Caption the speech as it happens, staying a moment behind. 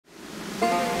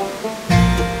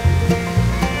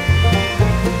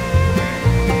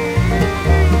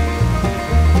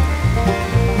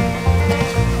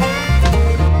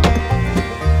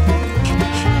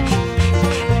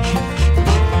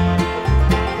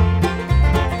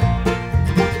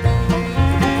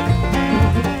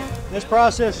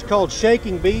process is called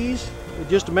shaking bees. It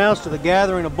just amounts to the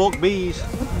gathering of bulk bees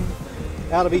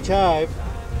out of each hive.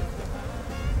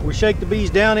 We shake the bees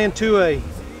down into an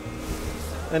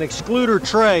excluder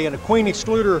tray, and a queen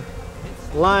excluder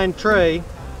lined tray,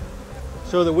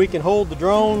 so that we can hold the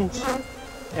drones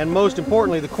and, most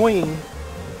importantly, the queen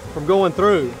from going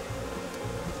through.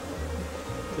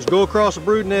 Just go across the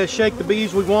brood nest, shake the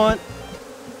bees we want,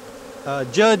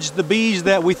 judge the bees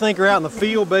that we think are out in the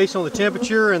field based on the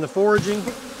temperature and the foraging,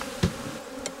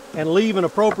 and leave an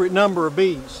appropriate number of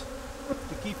bees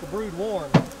to keep the brood warm.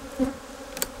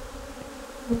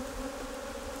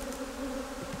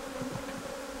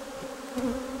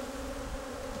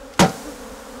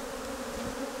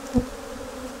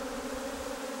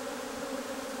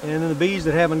 And then the bees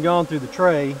that haven't gone through the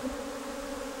tray,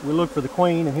 we look for the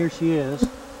queen, and here she is.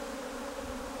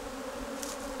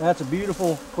 That's a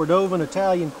beautiful Cordovan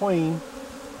Italian queen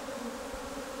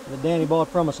that Danny bought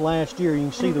from us last year. You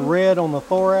can see the red on the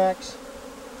thorax.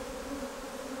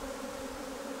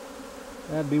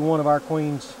 That'd be one of our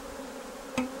queens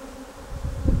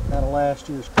out of last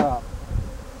year's crop.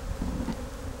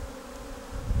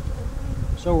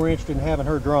 So we're interested in having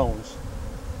her drones.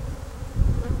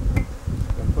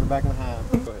 Put her back in the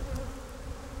hive. Go ahead.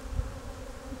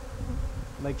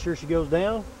 Make sure she goes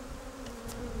down.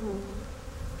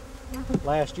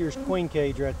 Last year's queen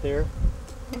cage right there.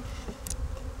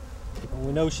 When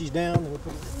we know she's down, then we'll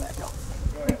put it back on.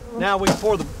 Go ahead. Now we can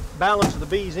pour the balance of the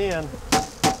bees in.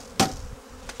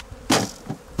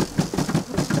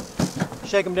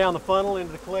 Shake them down the funnel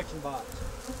into the collection box.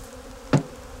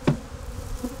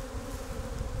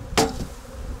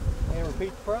 And repeat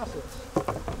the process.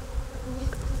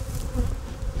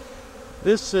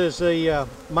 This is a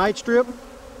mite strip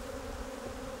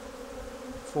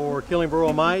for killing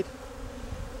varroa mite.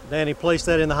 Danny placed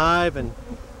that in the hive, and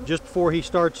just before he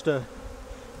starts to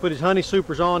put his honey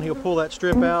supers on, he'll pull that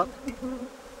strip out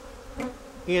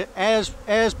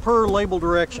as per label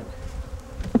direction.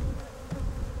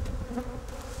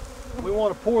 We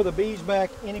want to pour the bees back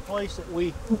any place that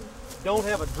we don't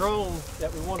have a drone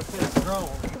that we want to fit the drone.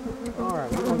 All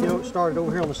right, we're going to get started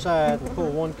over here on the side and pull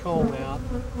one comb out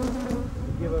to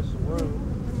give us some room.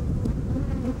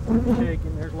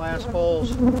 Shaking. There's last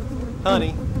fall's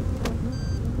honey.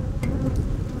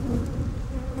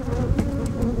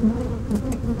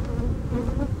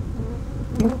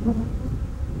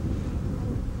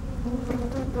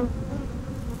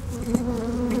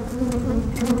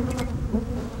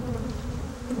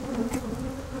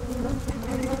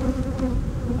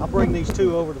 I'll bring these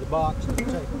two over to the box and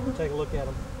take a look at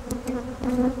them.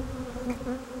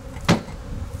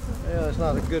 Yeah, that's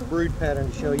not a good brood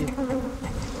pattern to show you.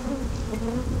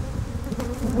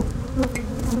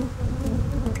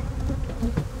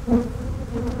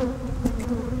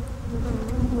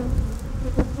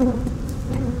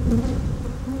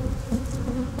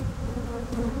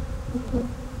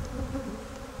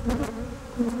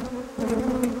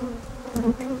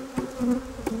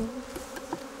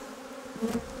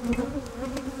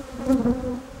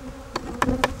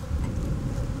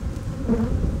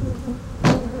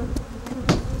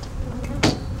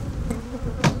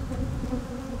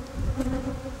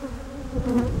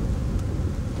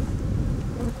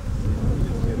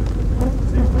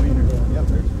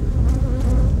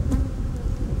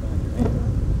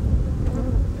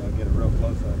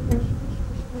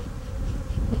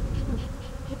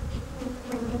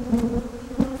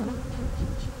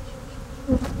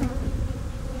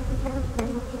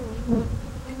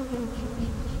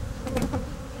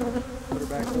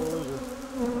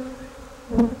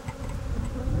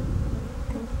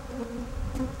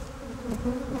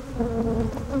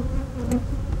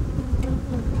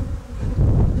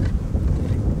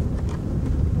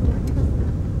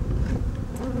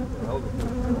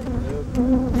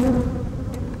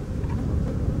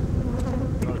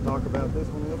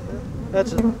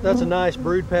 That's a nice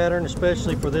brood pattern,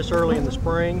 especially for this early in the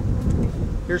spring.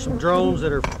 Here's some drones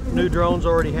that are new drones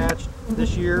already hatched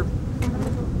this year.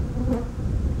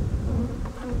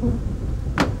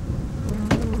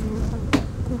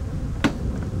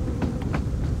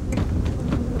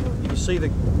 You can see the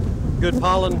good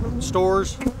pollen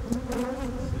stores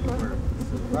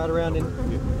right around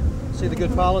in. See the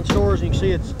good pollen stores. You can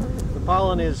see the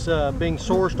pollen is being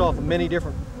sourced off of many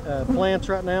different plants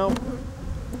right now.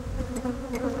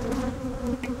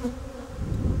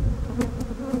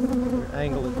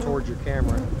 Angle it towards your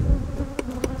camera.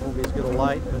 Won't be as good a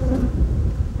light, but does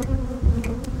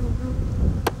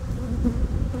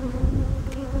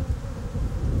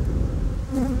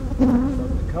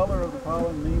the color of the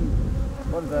pollen mean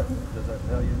What does that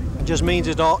tell you anything? It just means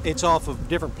it's off of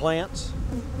different plants.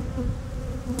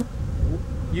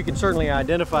 You can certainly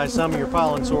identify some of your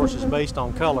pollen sources based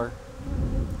on color.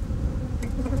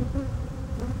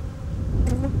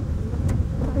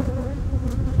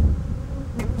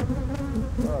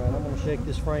 Alright, I'm going to shake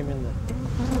this frame in the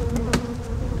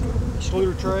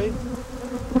excluder tray.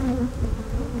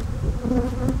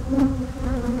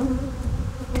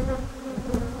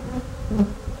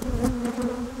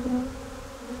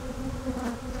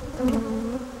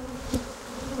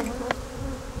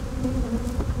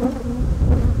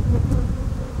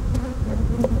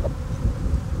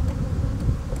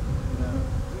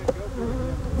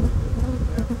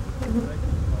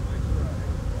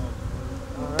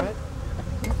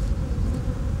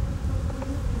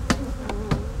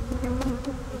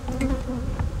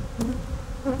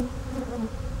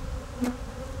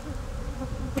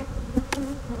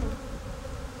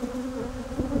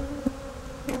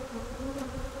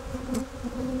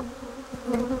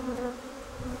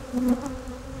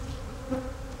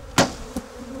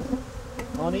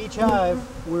 On each hive,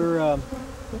 we're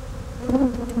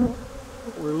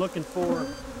looking for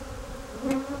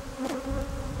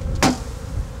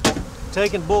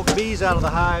taking bulk bees out of the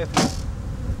hive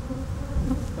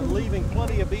and leaving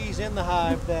plenty of bees in the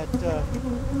hive that will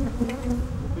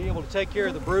be able to take care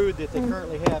of the brood that they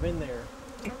currently have in there.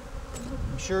 You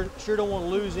sure don't want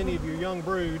to lose any of your young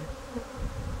brood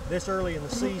this early in the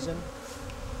season.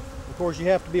 Of course, you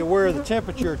have to be aware of the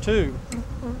temperature too.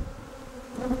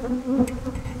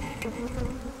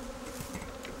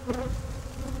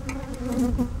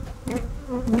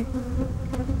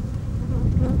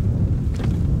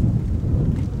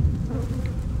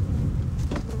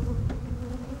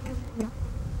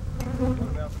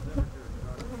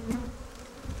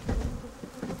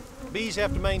 Bees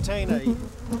have to maintain a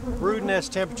brood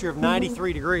nest temperature of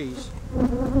 93 degrees.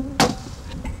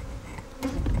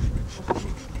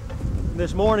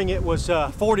 This morning it was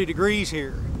 40 degrees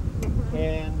here,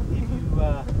 and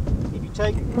if you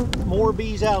take more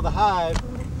bees out of the hive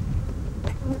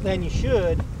than you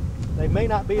should, they may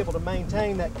not be able to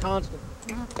maintain that constant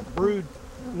brood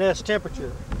nest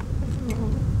temperature.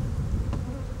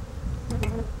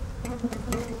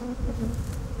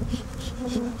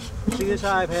 See, this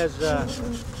hive has a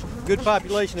good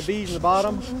population of bees in the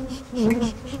bottom,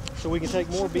 so we can take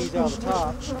more bees out of the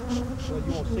top. Well,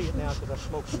 you won't see it now because I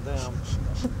smoked them down.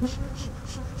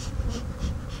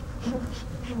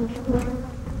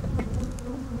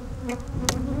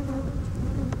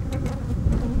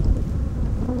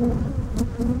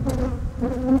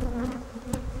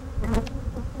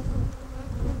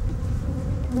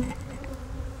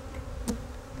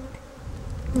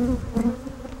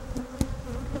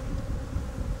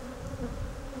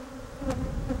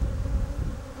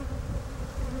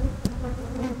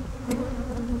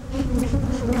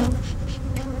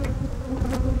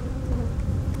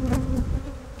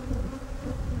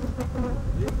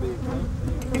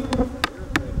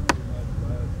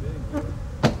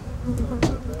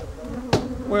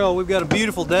 Well, we've got a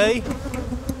beautiful day,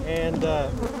 and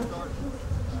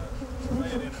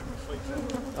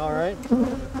all right,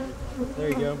 there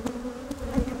you go.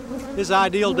 This is an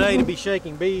ideal day to be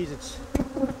shaking bees. It's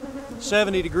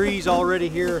 70 degrees already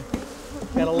here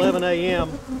at 11 a.m.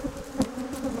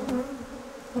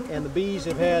 and the bees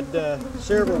have had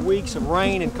several weeks of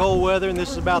rain and cold weather, and this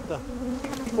is about the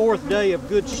 4th day of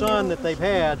good sun that they've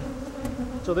had,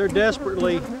 so they're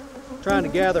desperately trying to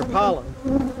gather pollen.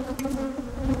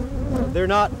 They're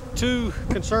not too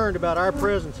concerned about our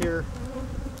presence here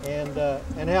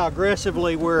and how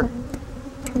aggressively we're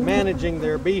managing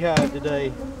their beehive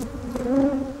today.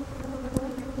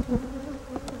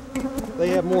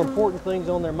 They have more important things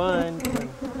on their mind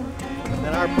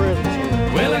than our presence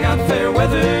here. Well, I got fair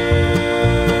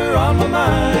weather on my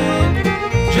mind,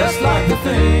 just like the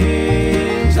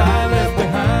things I left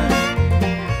behind.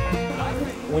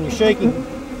 When you're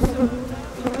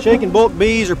shaking bulk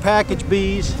bees or package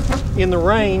bees in the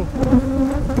rain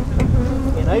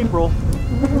in April,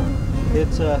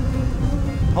 it's a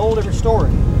whole different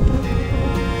story.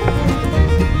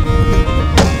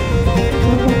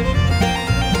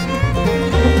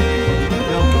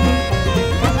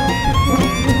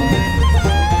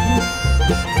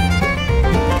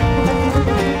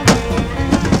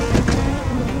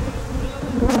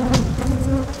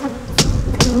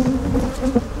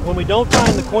 When we don't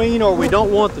find the queen or we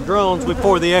don't want the drones, we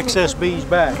pour the excess bees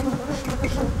back.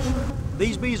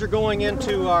 These bees are going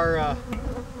into our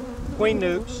queen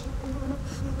nukes,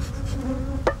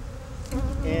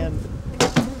 and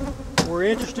we're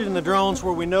interested in the drones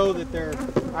where we know that they're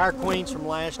our queens from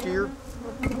last year.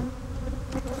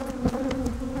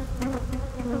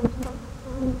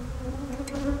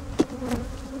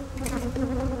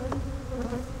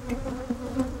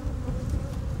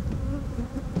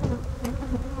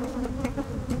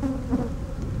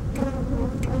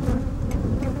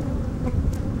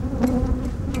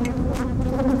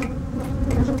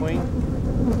 Here's Queen.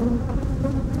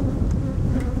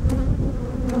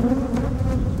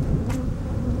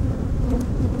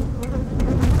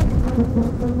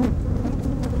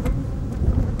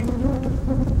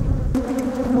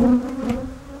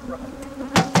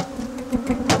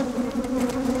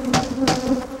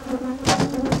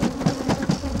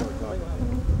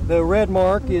 The red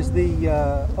mark is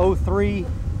the 03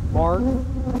 mark,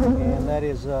 and that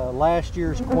is last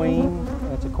year's Queen.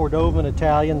 That's a Cordovan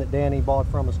Italian that Danny bought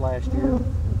from us last year.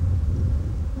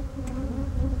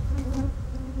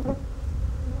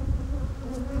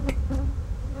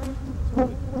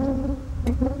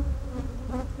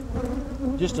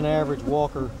 Just an average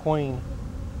Walker Queen.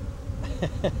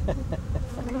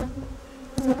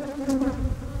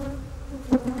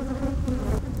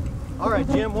 All right,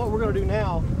 Jim, what we're going to do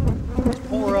now is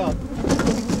pour up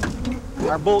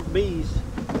our bulk bees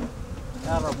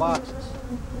out of our boxes.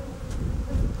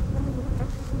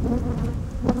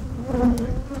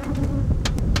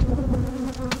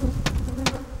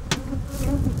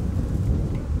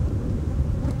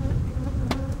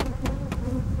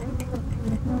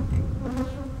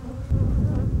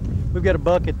 We've got a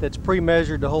bucket that's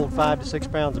pre-measured to hold 5 to 6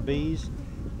 pounds of bees,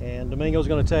 and Domingo's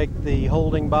going to take the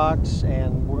holding box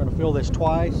and we're going to fill this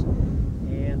twice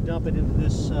and dump it into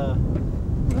this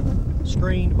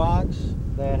screened box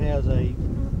that has a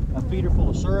feeder full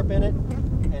of syrup in it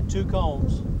and 2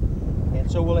 combs. And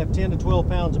so we'll have 10 to 12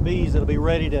 pounds of bees that'll be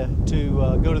ready to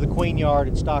go to the queen yard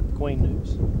and stock the queen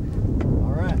news.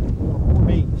 All right, more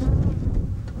bees.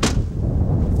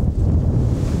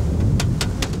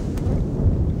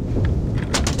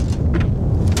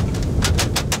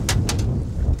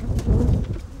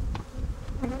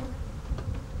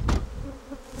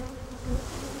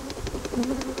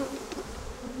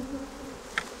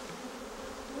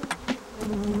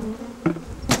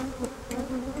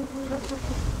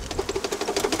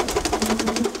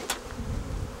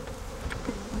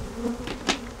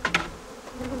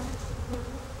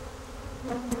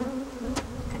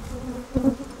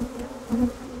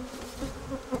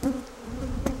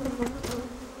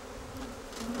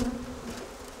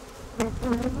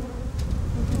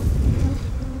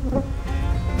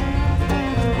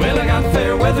 Well, I got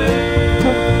fair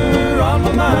weather on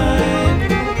my mind,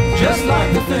 just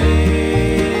like the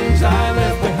things I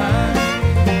left behind.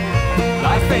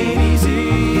 Life ain't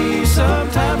easy,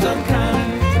 sometimes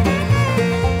unkind,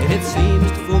 and it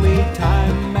seems to fool me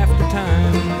time after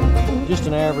time. Just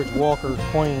an average Walker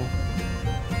Queen.